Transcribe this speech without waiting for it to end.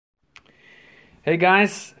Hey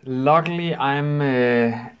guys, luckily I'm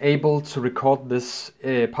able to record this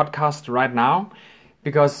podcast right now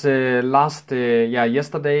because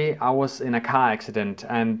yesterday I was in a car accident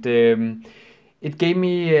and it gave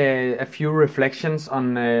me a few reflections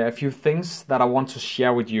on a few things that I want to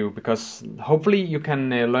share with you because hopefully you can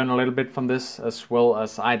learn a little bit from this as well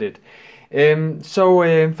as I did. First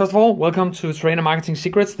of all, welcome to Trainer Marketing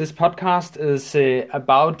Secrets. This podcast is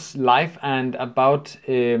about life and about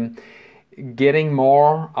getting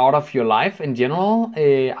more out of your life in general.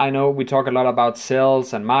 I know we talk a lot about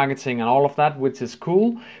sales and marketing and all of that, which is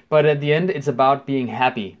cool, but at the end it's about being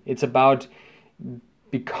happy. It's about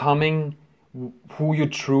becoming who you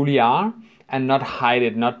truly are and not hide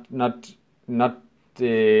it, not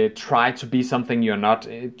try to be something you're not.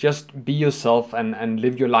 Just be yourself and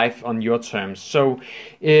live your life on your terms.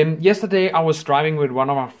 Yesterday I was driving with one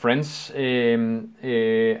of our friends and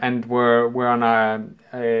we're on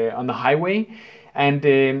the highway, and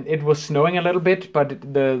it was snowing a little bit, but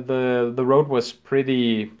the road was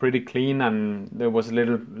pretty clean, and there was a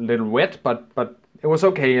little wet, but it was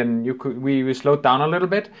okay, and we slowed down a little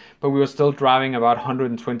bit, but we were still driving about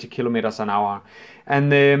 120 kilometers an hour,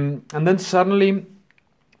 and then suddenly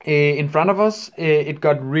in front of us it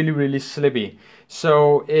got really slippy.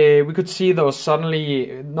 So we could see there was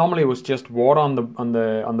suddenly, normally it was just water on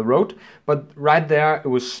the road, but right there it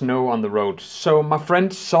was snow on the road. So my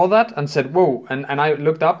friend saw that and said, "Whoa!" And I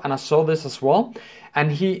looked up and I saw this as well.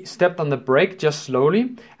 And he stepped on the brake just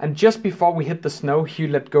slowly, and just before we hit the snow, he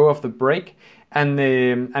let go of the brake, and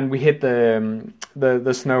we hit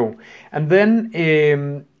the snow. And then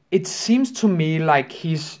it seems to me like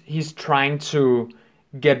he's trying to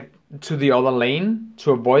get to the other lane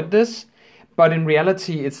to avoid this, but in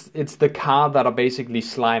reality it's the car that are basically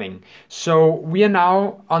sliding. So we are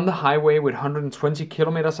now on the highway with 120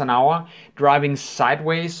 kilometers an hour driving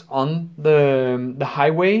sideways on the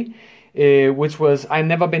highway, which was, I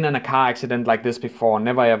never been in a car accident like this before,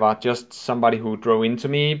 never ever, just somebody who drove into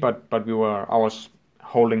me, but I was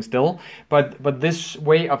holding still, but this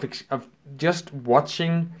way of just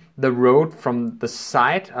watching the road from the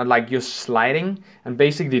side, like you're sliding and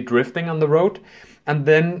basically drifting on the road. And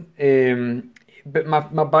then but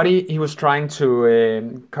my buddy, he was trying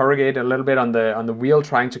to corrugate a little bit on the wheel,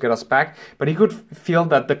 trying to get us back, but he could feel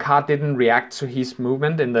that the car didn't react to his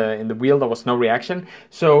movement in the wheel. There was no reaction,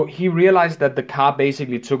 so he realized that the car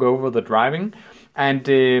basically took over the driving, and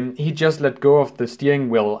he just let go of the steering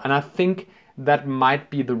wheel. And I think that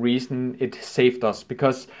might be the reason it saved us,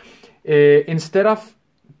 because instead of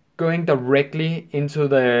going directly into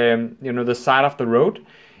the side of the road,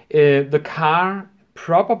 the car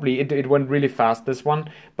probably, it went really fast, this one,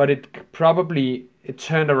 but it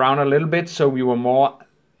turned around a little bit, so we were more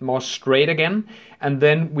straight again, and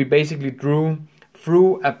then we basically drew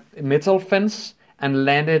through a metal fence and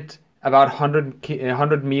landed about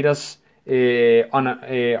 100 meters on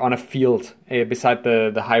a field beside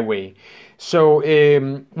the highway. So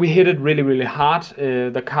we hit it really hard.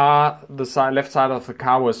 The left side of the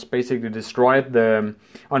car was basically destroyed.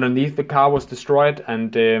 Underneath the car was destroyed,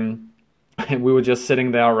 and we were just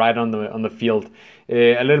sitting there right on the field,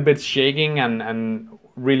 a little bit shaking and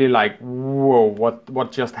really like, whoa,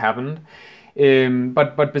 what just happened?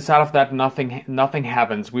 But beside of that, nothing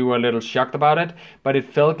happens. We were a little shocked about it, but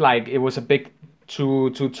it felt like it was a big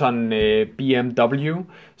two-ton BMW,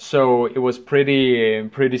 so it was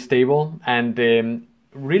pretty stable and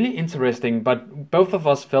really interesting. But both of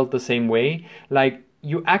us felt the same way. Like,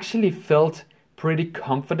 you actually felt pretty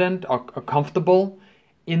confident or comfortable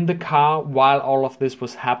in the car while all of this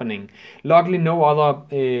was happening. Luckily, no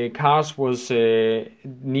other cars was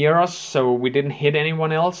near us, so we didn't hit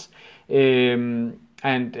anyone else. And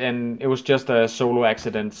it was just a solo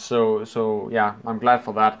accident, so yeah, I'm glad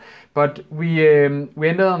for that. But we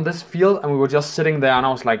ended on this field, and we were just sitting there, and I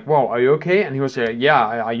was like, "Whoa, are you okay?" And he was like,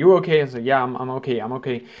 "Yeah, are you okay?" I said, "Yeah, I'm okay."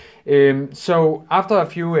 So after a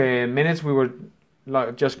few minutes, we were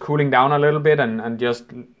just cooling down a little bit and just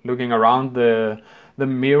looking around. The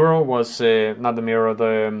mirror was not the mirror.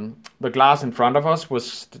 The glass in front of us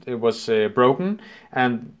was broken,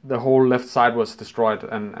 and the whole left side was destroyed,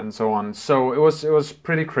 and so on. So it was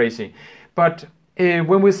pretty crazy. But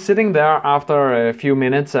when we're sitting there after a few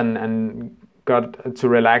minutes and got to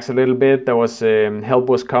relax a little bit, there was help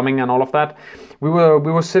was coming and all of that. We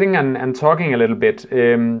were sitting and talking a little bit.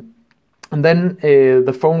 And then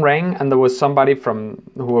the phone rang, and there was somebody who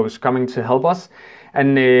was coming to help us,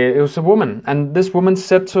 and it was a woman. And this woman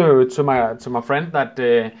said to my friend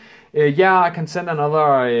that, yeah, I can send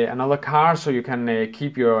another car so you can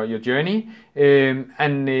keep your journey. And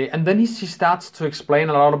then she starts to explain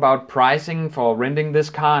a lot about pricing for renting this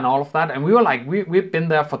car and all of that. And we were like, we've been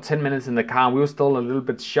there for 10 minutes in the car, and we were still a little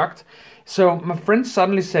bit shocked. So my friend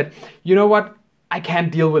suddenly said, you know what? I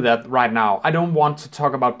can't deal with that right now. I don't want to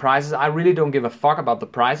talk about prices. I really don't give a fuck about the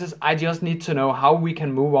prices. I just need to know how we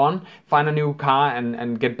can move on, find a new car,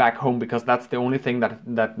 and get back home, because that's the only thing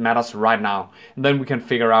that matters right now. And then we can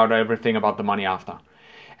figure out everything about the money after.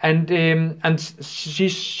 And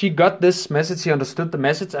she got this message. She understood the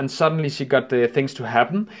message, and suddenly she got things to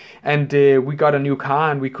happen. And we got a new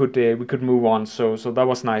car, and we could move on. So that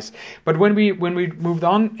was nice. But when we moved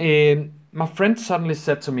on, my friend suddenly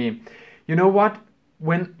said to me, you know what?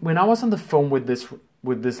 When I was on the phone with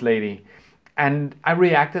this lady, and I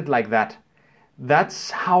reacted like that,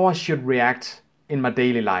 that's how I should react in my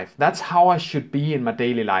daily life. That's how I should be in my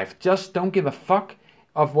daily life. Just don't give a fuck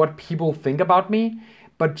of what people think about me,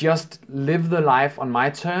 but just live the life on my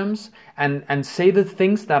terms and say the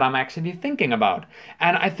things that I'm actually thinking about.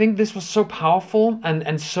 And I think this was so powerful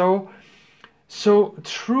and so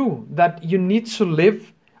true, that you need to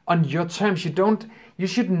live on your terms. You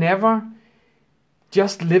should never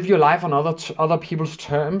just live your life on other people's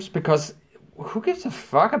terms, because who gives a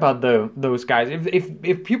fuck about those guys?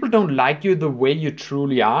 If people don't like you the way you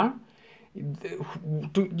truly are,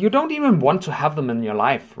 you don't even want to have them in your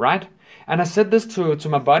life, right? And I said this to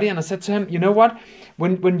my buddy, and I said to him, you know what?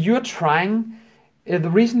 When you're trying, the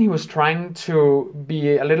reason he was trying to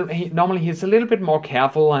be normally he's a little bit more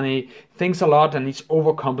careful, and he thinks a lot, and he's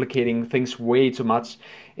overcomplicating things way too much,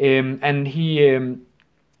 and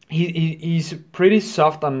he's pretty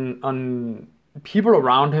soft on people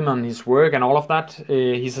around him, on his work and all of that.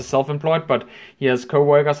 He's a self-employed, but he has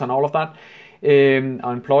co-workers and all of that,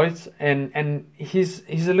 employees, and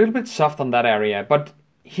he's a little bit soft on that area, but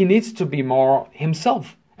he needs to be more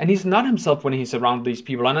himself, and he's not himself when he's around these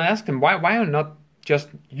people. And I asked him, why are not just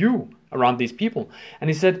you around these people? And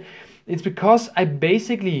he said, it's because I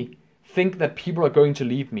basically think that people are going to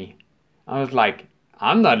leave me. I was like,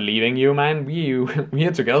 I'm not leaving you, man. We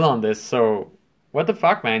are together on this. So what the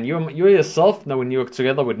fuck, man? You're yourself now when you're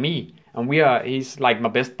together with me, and he's like my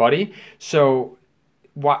best buddy. So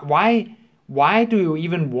why do you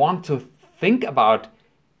even want to think about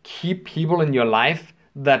keep people in your life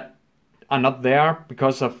that are not there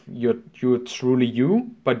because of you're truly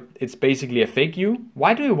you, but it's basically a fake you?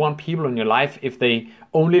 Why do you want people in your life if they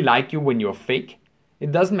only like you when you're fake?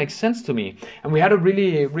 It doesn't make sense to me. And we had a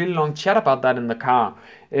really, really long chat about that in the car.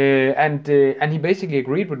 And he basically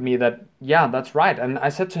agreed with me that, yeah, that's right. And I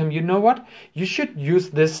said to him, you know what? You should use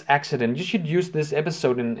this accident. You should use this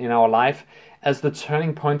episode in our life as the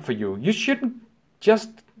turning point for you. You shouldn't just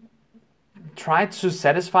try to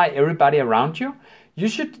satisfy everybody around you. You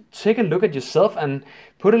should take a look at yourself and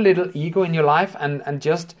put a little ego in your life and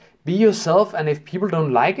just be yourself. And if people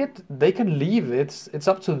don't like it, they can leave. It's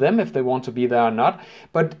up to them if they want to be there or not.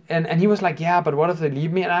 But and he was like, yeah, but what if they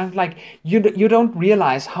leave me? And I was like, you don't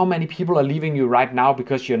realize how many people are leaving you right now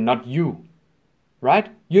because you're not you, right?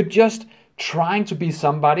 You're just trying to be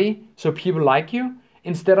somebody so people like you,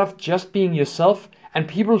 instead of just being yourself, and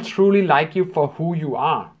people truly like you for who you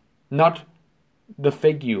are, not the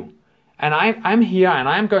fake you. And I'm here, and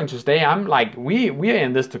I'm going to stay. I'm like, we are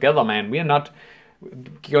in this together, man. We are not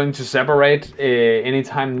going to separate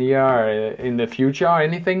anytime near in the future or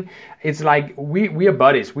anything. It's like we are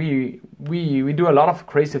buddies. We do a lot of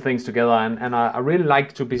crazy things together, and I really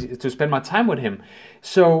like to spend my time with him.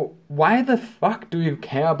 So why the fuck do you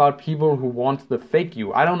care about people who want the fake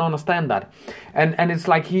you? I don't understand that. And it's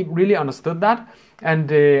like he really understood that,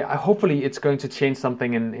 and hopefully it's going to change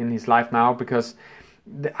something in his life now, because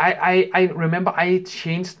I remember I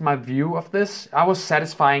changed my view of this. I was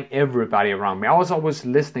satisfying everybody around me. I was always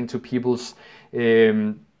listening to people's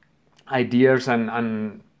ideas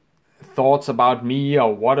and thoughts about me,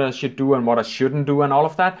 or what I should do and what I shouldn't do and all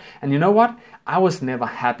of that. And you know what? I was never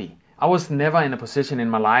happy. I was never in a position in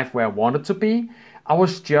my life where I wanted to be. I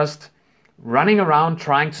was just running around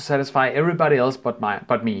trying to satisfy everybody else but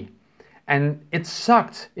me. And it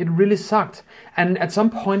sucked. It really sucked. And at some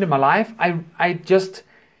point in my life, I just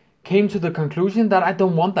came to the conclusion that I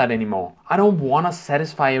don't want that anymore. I don't want to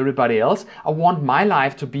satisfy everybody else. I want my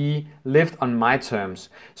life to be lived on my terms.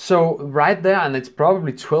 So right there, and it's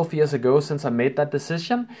probably 12 years ago since I made that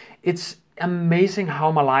decision, it's amazing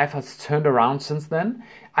how my life has turned around since then.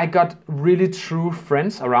 I got really true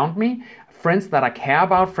friends around me, friends that I care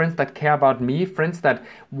about, friends that care about me, friends that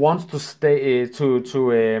wants to stay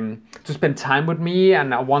to spend time with me,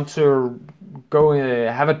 and I want to go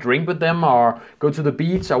have a drink with them or go to the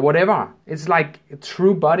beach or whatever. It's like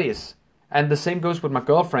true buddies. And the same goes with my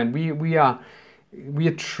girlfriend. We are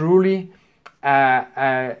truly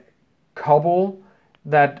a couple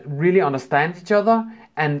that really understand each other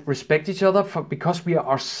and respect each other because we are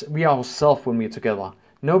ourselves when we're together.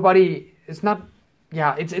 Nobody, it's not,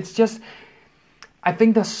 yeah, it's just, I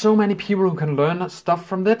think there's so many people who can learn stuff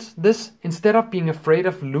from this instead of being afraid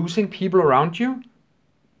of losing people around you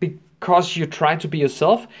because you try to be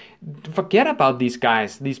yourself. Forget about these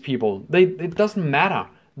guys, these people. It doesn't matter.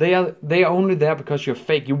 They are only there because you're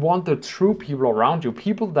fake. You want the true people around you,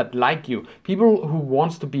 people that like you, people who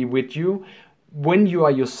wants to be with you when you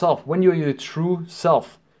are yourself, when you're your true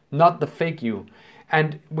self, not the fake you.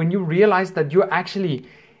 And when you realize that you're actually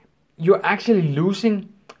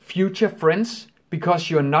losing future friends because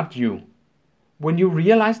you're not you. When you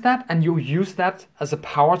realize that and you use that as a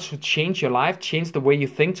power to change your life, change the way you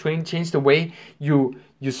think, change the way you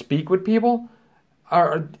speak with people,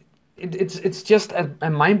 it's just a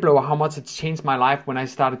mind blower how much it's changed my life when I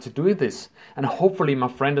started to do this. And hopefully my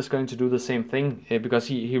friend is going to do the same thing because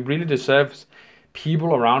he really deserves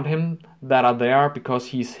people around him that are there because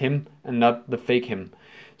he's him and not the fake him.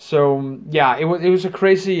 So yeah, it was a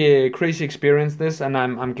crazy experience this, and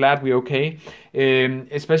I'm glad we're okay.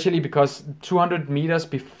 Especially because 200 meters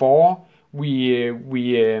before we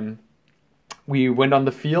went on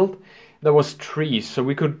the field, there was trees, so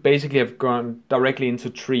we could basically have gone directly into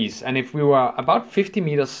trees. And if we were about 50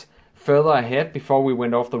 meters further ahead before we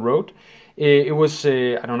went off the road, it was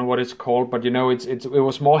I don't know what it's called, but it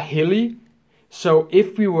was more hilly. So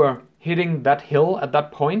if we were hitting that hill at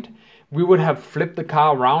that point, we would have flipped the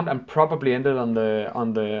car around and probably ended on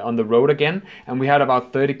the road again. And we had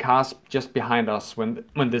about 30 cars just behind us when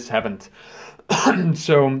this happened.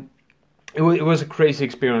 So it was a crazy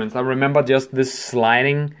experience. I remember just this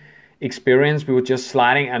sliding experience. We were just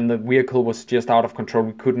sliding and the vehicle was just out of control.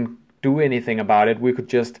 We couldn't do anything about it. We could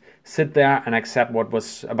just sit there and accept what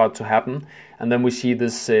was about to happen. And then we see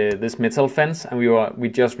this metal fence, and we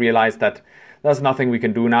just realized that there's nothing we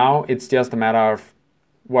can do now. It's just a matter of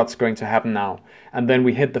what's going to happen now. And then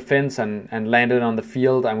we hit the fence and landed on the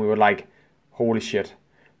field, and we were like, holy shit,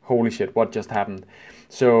 what just happened?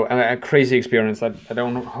 So a crazy experience that I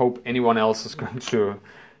don't hope anyone else is going to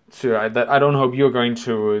I don't hope you're going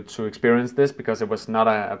to experience this, because it was not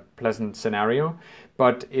a pleasant scenario.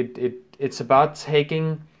 But it's about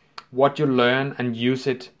taking what you learn and use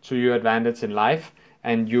it to your advantage in life,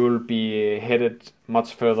 and you'll be headed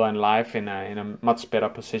much further in life in a much better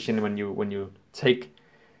position when you take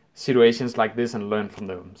situations like this and learn from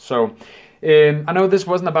them. So I know this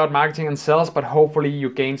wasn't about marketing and sales, but hopefully you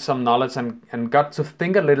gained some knowledge and got to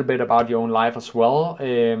think a little bit about your own life as well.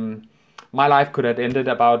 My life could have ended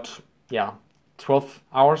about 12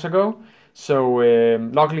 hours ago. So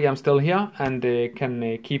luckily I'm still here and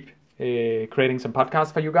can keep creating some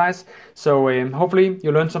podcasts for you guys. So hopefully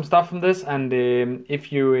you learned some stuff from this, and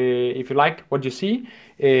if you like what you see,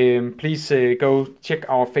 please go check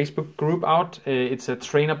our Facebook group out. It's a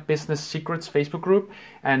Trainer Business Secrets Facebook group,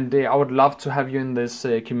 and I would love to have you in this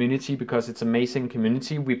community, because it's an amazing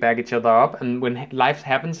community. We back each other up, and when life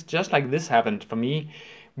happens, just like this happened for me,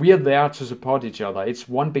 we are there to support each other. It's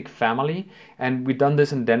one big family, and we've done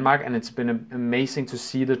this in Denmark, and it's been amazing to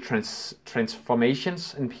see the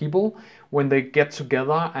transformations in people when they get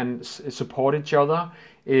together and support each other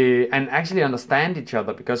and actually understand each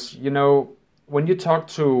other. Because, you know, when you talk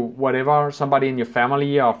to somebody in your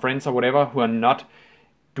family or friends or whatever who are not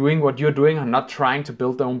doing what you're doing and not trying to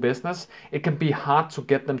build their own business, it can be hard to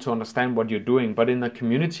get them to understand what you're doing. But in a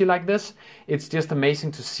community like this, it's just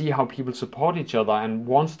amazing to see how people support each other and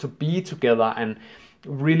wants to be together and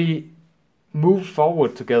really move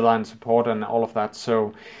forward together and support and all of that.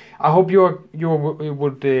 So I hope you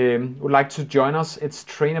would like to join us. It's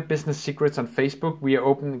Trainer Business Secrets on Facebook. We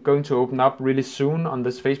are going to open up really soon on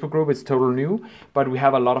this Facebook group. It's totally new, but we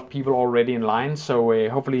have a lot of people already in line. So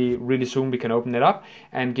hopefully really soon we can open it up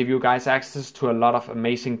and give you guys access to a lot of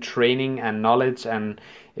amazing training and knowledge and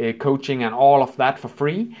coaching and all of that for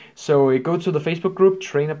free. So go to the Facebook group,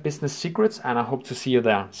 Trainer Business Secrets, and I hope to see you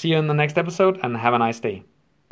there. See you in the next episode, and have a nice day.